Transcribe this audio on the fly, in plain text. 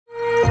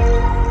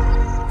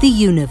The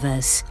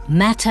universe,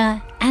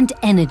 matter and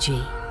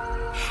energy.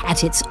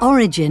 At its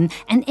origin,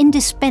 an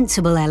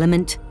indispensable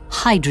element,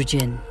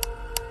 hydrogen.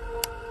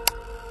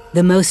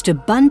 The most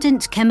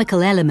abundant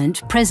chemical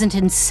element present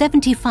in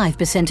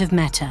 75% of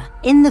matter.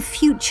 In the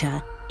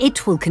future,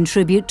 it will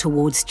contribute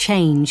towards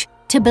change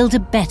to build a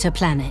better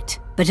planet.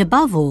 But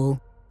above all,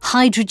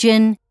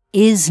 hydrogen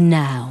is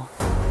now.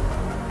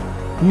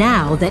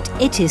 Now that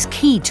it is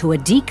key to a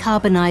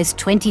decarbonised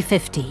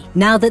 2050.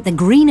 Now that the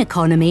green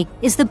economy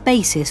is the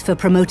basis for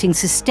promoting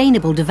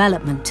sustainable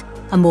development,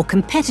 a more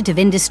competitive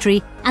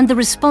industry and the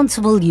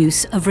responsible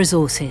use of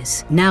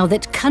resources. Now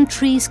that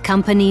countries,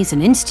 companies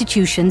and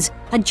institutions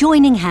are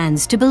joining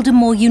hands to build a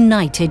more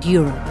united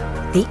Europe.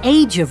 The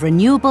age of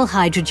renewable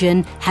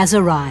hydrogen has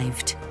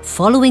arrived.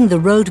 Following the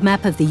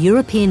roadmap of the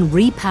European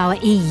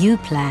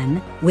REPowerEU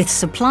plan, with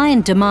supply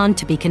and demand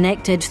to be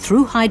connected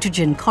through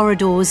hydrogen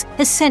corridors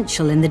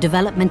essential in the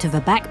development of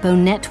a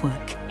backbone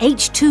network,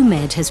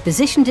 H2Med has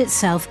positioned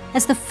itself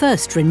as the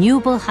first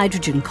renewable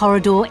hydrogen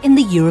corridor in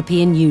the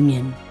European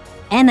Union.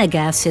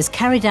 Enagás has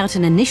carried out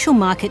an initial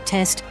market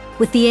test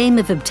with the aim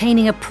of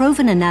obtaining a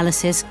proven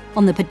analysis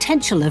on the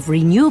potential of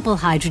renewable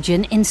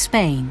hydrogen in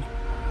Spain.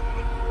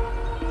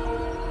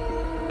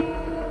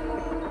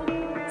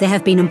 There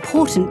have been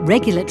important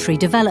regulatory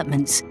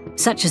developments,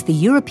 such as the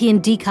European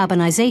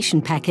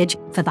Decarbonisation Package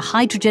for the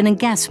hydrogen and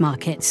gas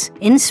markets.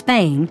 In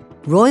Spain,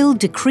 Royal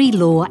Decree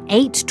Law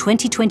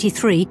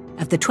 8/2023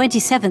 of the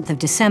 27th of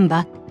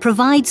December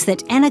provides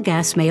that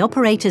Enagás may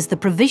operate as the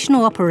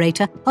provisional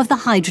operator of the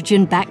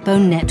hydrogen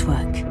backbone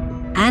network.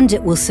 And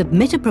it will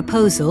submit a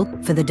proposal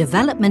for the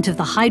development of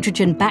the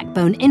hydrogen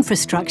backbone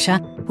infrastructure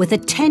with a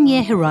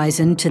 10-year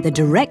horizon to the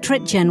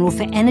Directorate General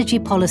for Energy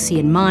Policy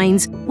and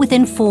Mines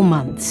within 4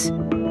 months.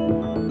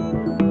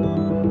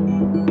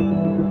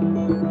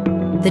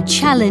 The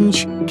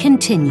challenge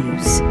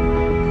continues.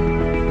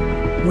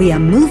 We are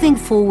moving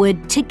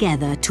forward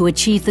together to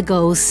achieve the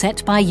goals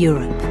set by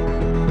Europe.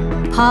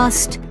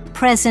 Past,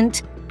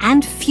 present,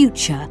 and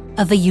future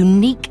of a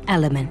unique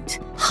element.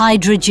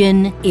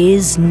 Hydrogen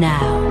is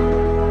now.